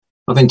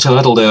I've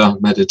entitled our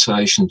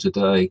meditation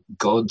today,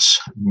 God's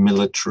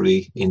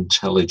Military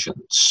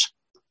Intelligence.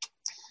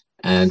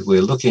 And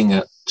we're looking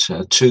at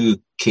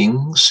 2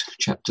 Kings,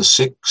 chapter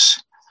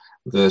 6,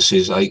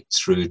 verses 8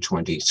 through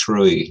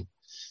 23,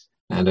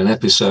 and an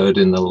episode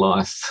in the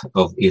life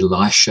of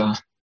Elisha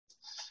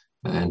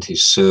and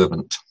his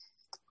servant.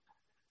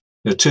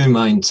 There are 2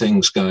 main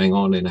things going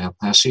on in our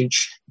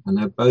passage, and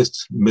they're both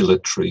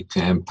military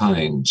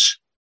campaigns.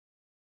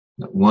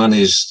 One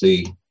is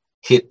the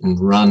hit and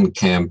run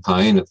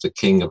campaign of the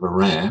king of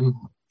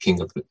Aram,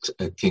 king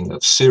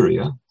of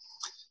Syria,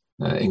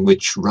 in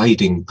which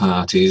raiding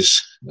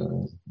parties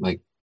make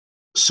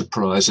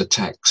surprise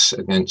attacks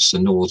against the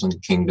northern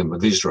kingdom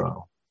of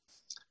Israel.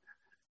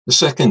 The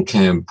second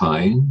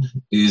campaign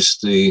is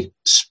the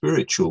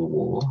spiritual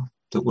war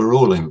that we're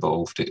all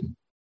involved in,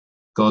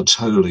 God's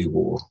holy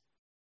war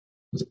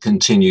that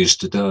continues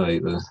today,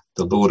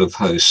 the Lord of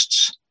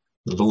hosts,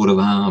 the Lord of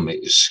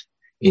armies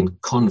in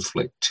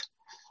conflict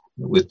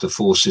with the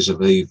forces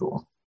of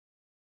evil.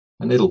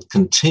 And it'll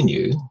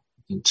continue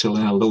until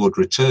our Lord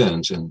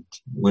returns, and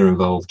we're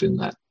involved in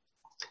that.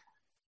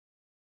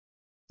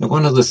 Now,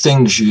 one of the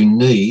things you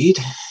need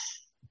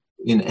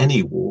in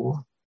any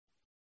war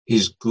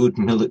is good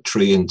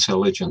military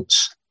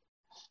intelligence.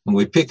 And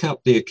we pick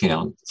up the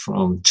account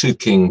from 2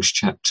 Kings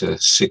chapter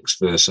 6,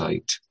 verse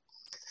 8.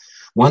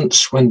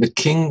 Once when the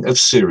king of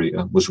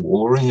Syria was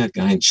warring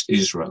against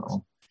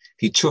Israel,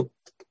 he took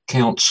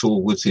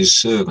counsel with his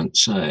servant,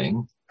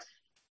 saying,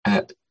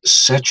 "At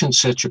such and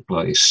such a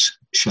place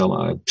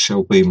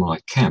shall be my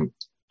camp."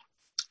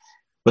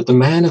 But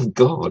the man of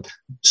God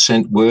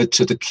sent word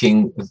to the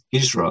king of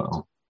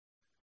Israel,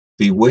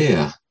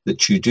 "Beware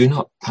that you do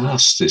not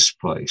pass this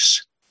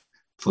place,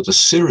 for the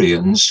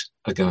Syrians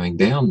are going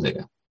down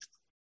there."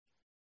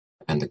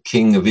 And the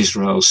king of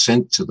Israel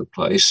sent to the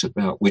place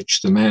about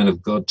which the man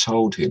of God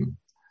told him.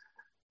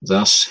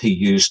 Thus he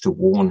used to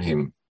warn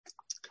him,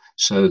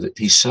 so that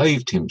he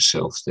saved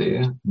himself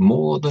there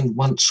more than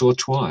once or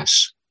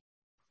twice.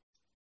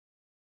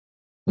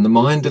 And the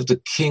mind of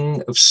the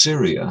king of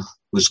Syria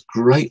was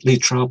greatly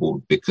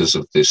troubled because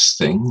of this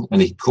thing,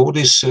 and he called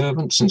his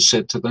servants and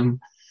said to them,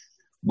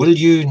 "Will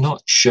you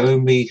not show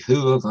me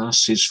who of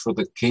us is for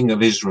the king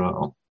of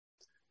Israel?"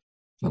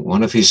 And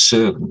one of his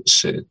servants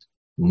said,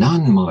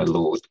 "None, my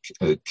lord,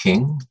 O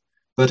king,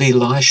 but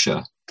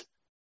Elisha,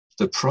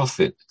 the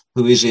prophet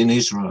who is in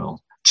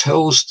Israel,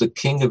 tells the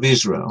king of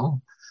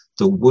Israel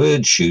the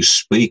words you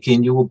speak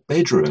in your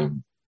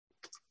bedroom."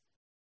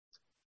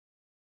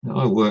 Now,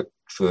 I worked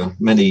for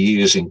many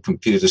years in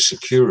computer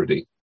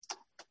security,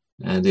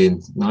 and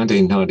in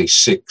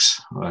 1996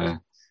 I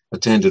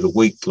attended a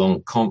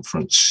week-long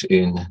conference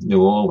in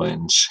New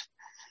Orleans,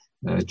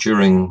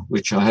 during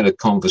which I had a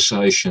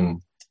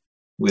conversation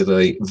with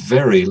a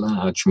very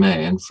large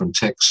man from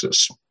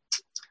Texas.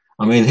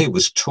 I mean, he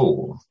was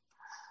tall.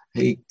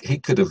 He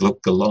could have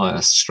looked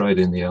Goliath straight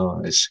in the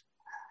eyes.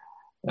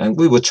 And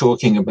we were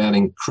talking about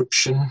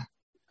encryption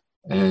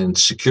and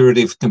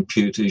security of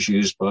computers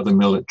used by the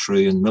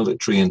military and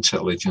military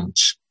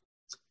intelligence.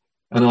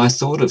 And I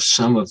thought of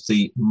some of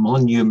the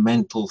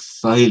monumental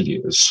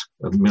failures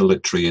of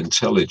military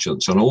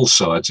intelligence on all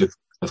sides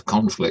of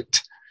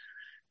conflict.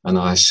 And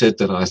I said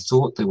that I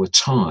thought there were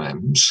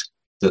times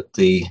that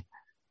the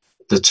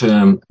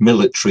term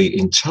military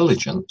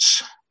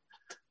intelligence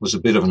was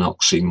a bit of an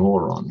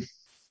oxymoron.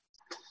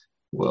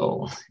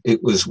 Well,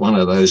 it was one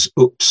of those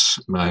oops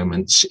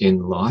moments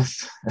in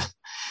life.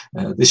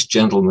 This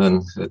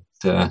gentleman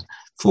had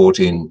fought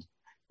in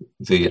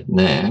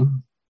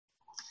Vietnam,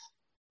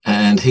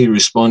 and he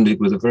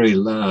responded with a very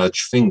large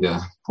finger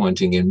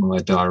pointing in my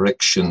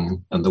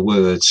direction and the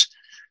words,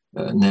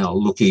 "Now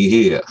looky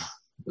here,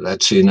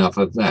 that's enough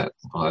of that.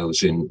 I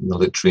was in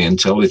military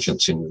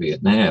intelligence in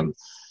Vietnam."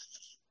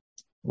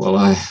 Well,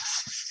 I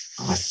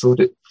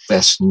thought it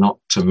best not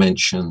to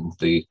mention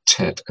the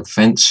Tet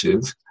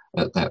Offensive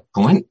at that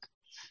point,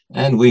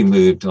 and we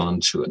moved on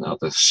to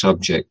another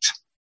subject.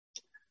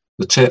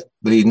 The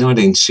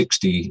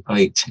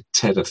 1968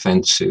 Tet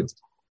Offensive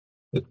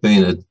had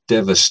been a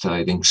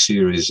devastating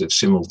series of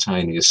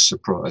simultaneous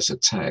surprise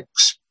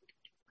attacks.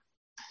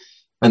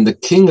 And the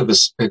king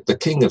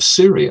of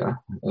Syria,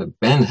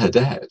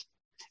 Ben-Hadad,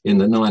 in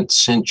the 9th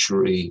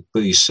century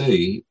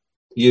BC,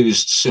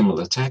 used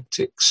similar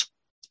tactics.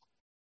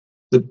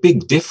 The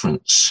big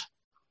difference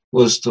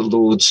was the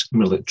Lord's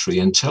military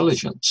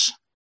intelligence.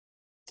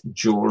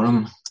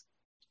 Joram,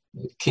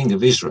 king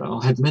of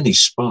Israel, had many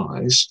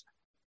spies,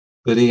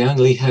 but he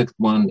only had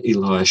one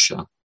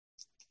Elisha.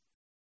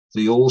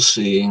 The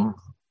all-seeing,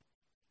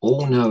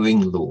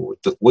 all-knowing Lord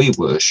that we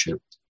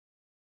worship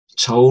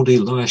told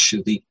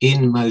Elisha the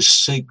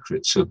inmost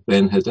secrets of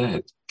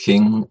Ben-Hadad,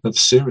 king of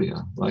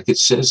Syria. Like it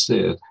says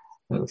there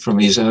from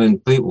his own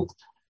people,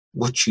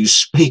 what you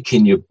speak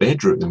in your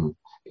bedroom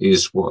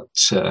is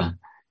what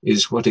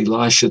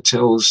Elisha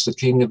tells the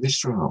king of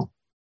Israel.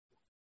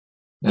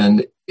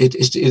 And it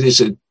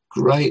is a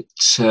great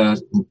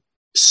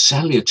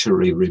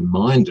salutary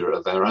reminder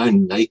of our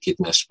own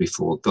nakedness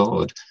before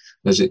God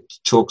as it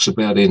talks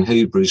about in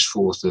Hebrews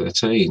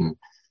 4:13,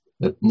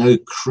 that no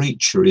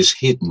creature is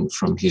hidden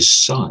from his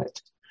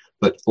sight,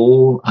 but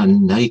all are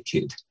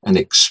naked and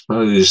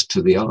exposed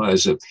to the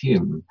eyes of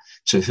him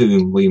to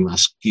whom we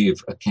must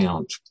give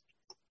account.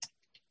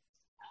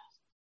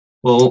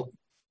 Well,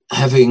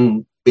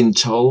 having been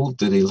told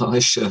that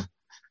Elisha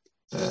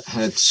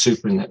had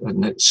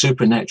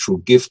supernatural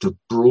gift of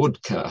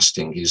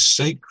broadcasting his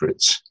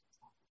secrets,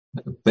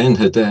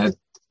 Ben-Hadad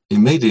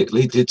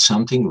immediately did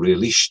something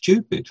really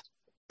stupid.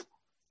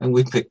 And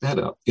we pick that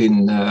up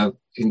in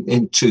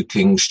 2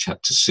 Kings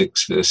chapter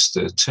 6, verse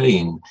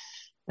 13.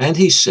 And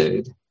he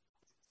said,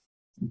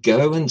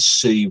 "Go and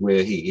see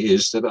where he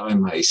is, that I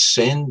may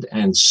send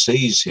and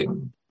seize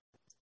him."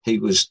 He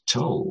was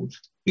told,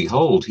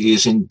 "Behold, he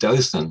is in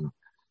Dothan."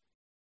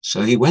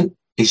 So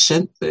he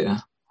sent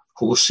there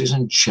horses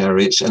and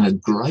chariots and a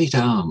great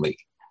army,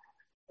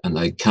 and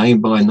they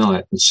came by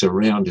night and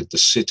surrounded the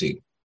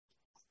city.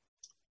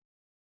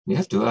 You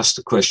have to ask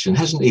the question,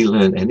 hasn't he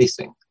learned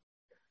anything?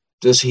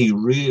 Does he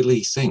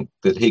really think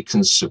that he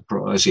can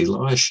surprise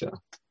Elisha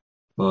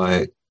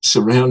by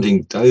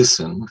surrounding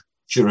Dothan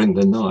during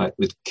the night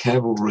with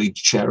cavalry,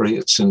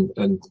 chariots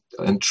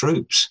and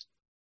troops,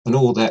 and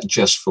all that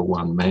just for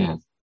one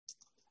man?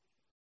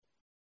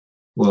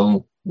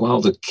 Well,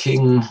 while the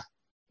king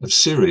of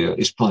Syria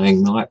is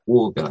playing night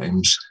war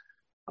games,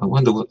 I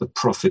wonder what the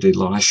prophet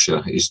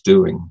Elisha is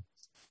doing.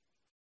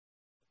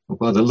 Well,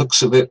 by the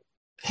looks of it,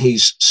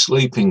 he's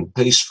sleeping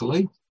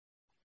peacefully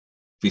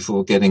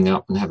before getting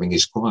up and having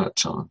his quiet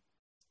time.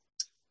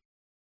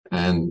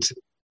 And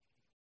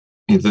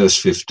in verse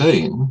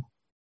 15,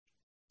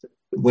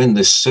 when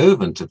the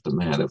servant of the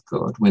man of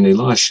God, when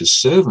Elisha's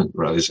servant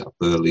rose up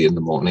early in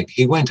the morning,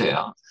 he went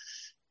out,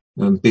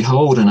 and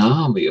behold, an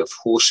army of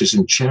horses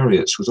and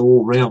chariots was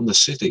all round the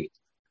city.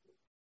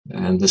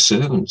 And the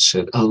servant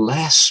said,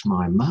 "Alas,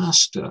 my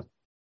master,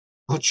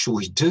 what shall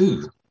we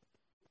do?"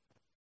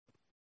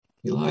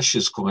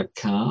 Elisha's quite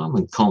calm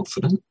and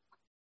confident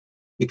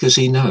because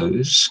he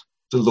knows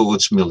the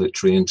Lord's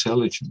military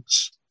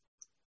intelligence.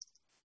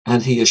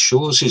 And he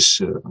assures his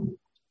servant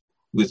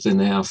with the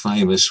now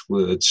famous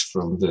words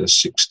from verse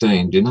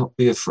 16, "Do not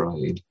be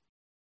afraid,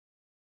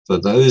 for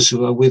those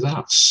who are with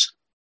us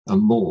are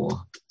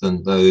more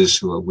than those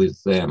who are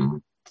with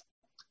them."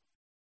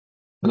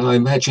 And I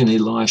imagine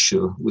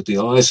Elisha with the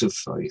eyes of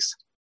faith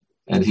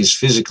and his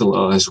physical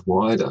eyes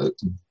wide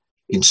open,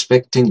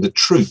 inspecting the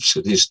troops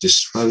at his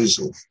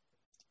disposal.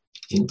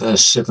 In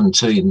verse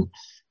 17,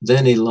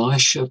 then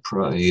Elisha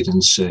prayed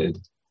and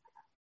said,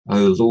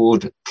 "O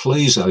Lord,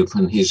 please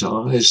open his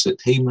eyes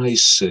that he may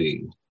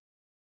see."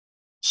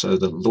 So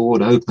the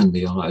Lord opened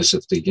the eyes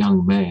of the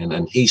young man,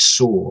 and he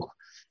saw,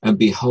 and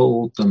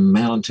behold, the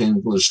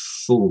mountain was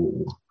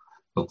full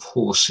of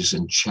horses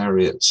and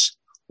chariots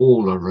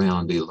all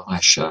around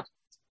Elisha.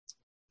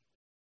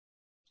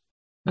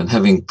 And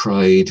having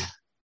prayed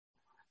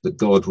that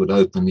God would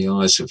open the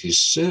eyes of his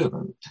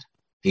servant,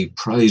 he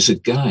prays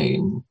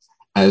again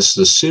as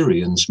the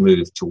Syrians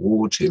move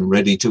toward him,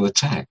 ready to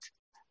attack.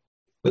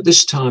 But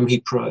this time he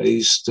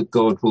prays that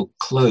God will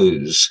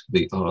close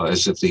the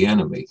eyes of the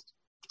enemy.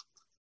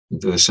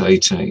 In verse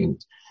 18,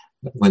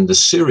 when the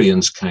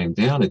Syrians came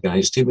down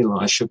against him,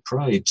 Elisha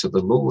prayed to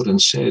the Lord and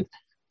said,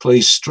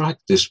 "Please strike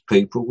this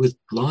people with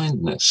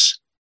blindness."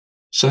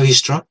 So he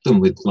struck them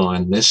with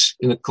blindness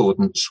in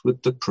accordance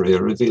with the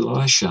prayer of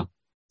Elisha.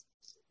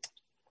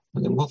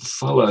 And then what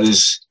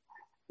follows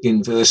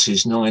in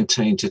verses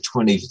 19 to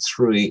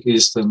 23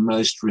 is the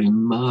most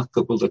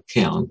remarkable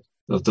account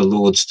of the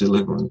Lord's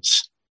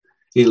deliverance.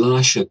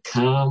 Elisha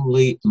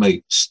calmly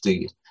meets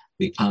the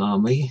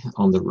army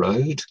on the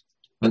road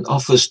and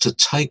offers to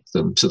take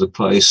them to the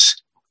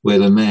place where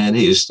the man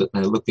is that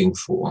they're looking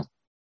for.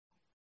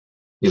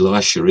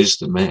 Elisha is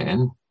the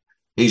man.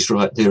 He's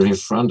right there in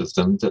front of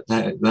them, that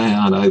they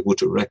aren't able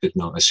to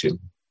recognize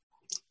him.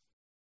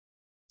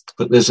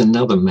 But there's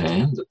another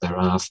man that they're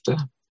after,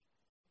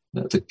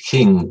 the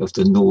king of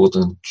the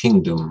northern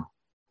kingdom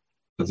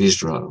of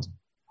Israel.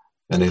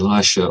 And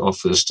Elisha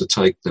offers to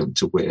take them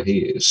to where he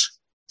is.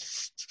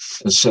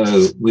 And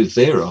so with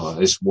their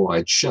eyes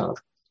wide shut,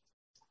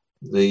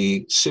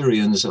 the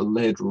Syrians are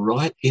led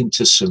right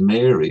into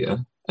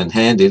Samaria and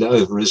handed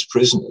over as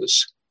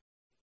prisoners.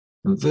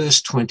 In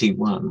verse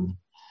 21,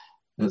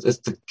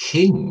 that the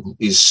king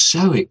is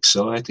so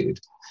excited,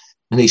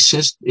 and he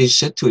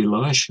said to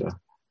Elisha,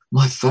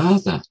 "My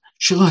father,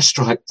 shall I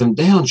strike them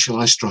down? Shall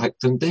I strike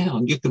them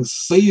down?" You can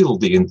feel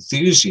the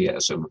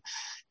enthusiasm.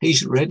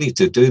 He's ready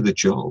to do the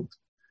job.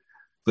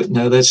 But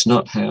no, that's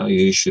not how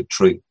you should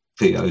treat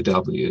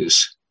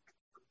POWs.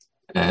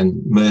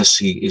 And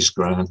mercy is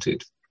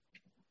granted.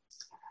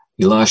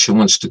 Elisha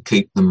wants to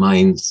keep the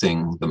main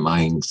thing the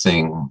main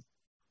thing.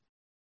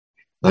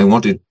 They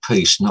wanted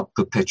peace, not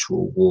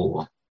perpetual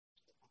war.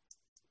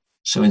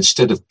 So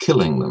instead of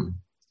killing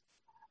them,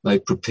 they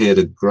prepared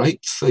a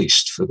great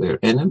feast for their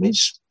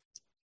enemies,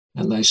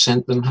 and they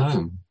sent them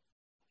home.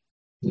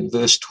 In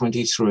verse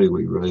 23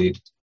 we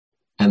read,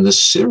 "And the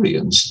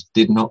Syrians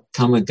did not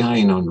come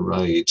again on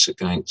raids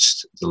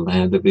against the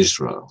land of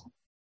Israel."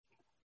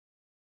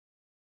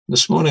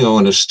 This morning I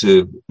want us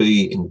to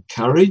be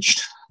encouraged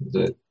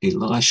that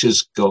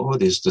Elisha's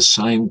God is the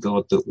same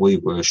God that we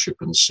worship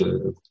and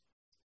serve.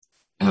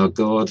 Our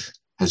God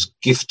has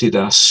gifted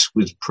us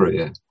with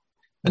prayer,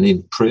 and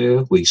in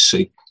prayer we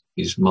seek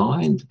his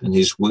mind and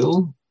his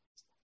will,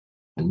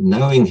 and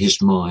knowing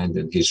his mind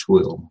and his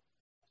will,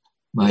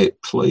 may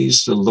it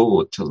please the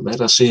Lord to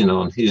let us in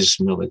on his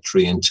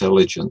military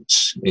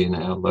intelligence in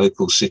our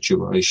local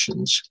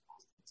situations.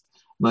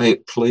 May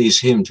it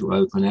please him to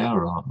open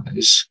our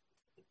eyes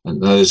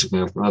and those of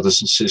our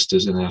brothers and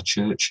sisters in our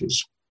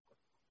churches.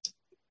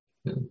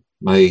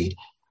 May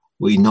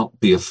we not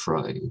be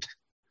afraid,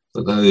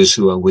 for those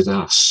who are with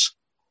us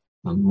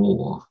are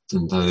more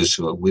than those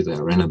who are with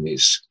our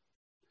enemies.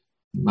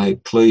 May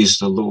it please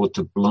the Lord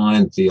to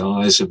blind the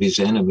eyes of his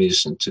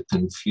enemies and to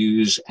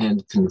confuse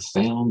and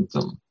confound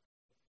them.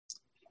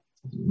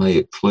 May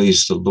it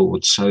please the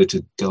Lord so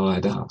to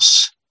guide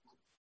us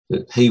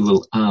that he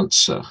will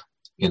answer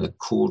in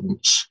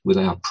accordance with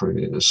our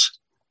prayers.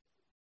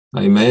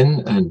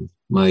 Amen, and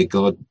may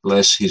God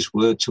bless his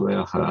word to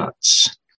our hearts.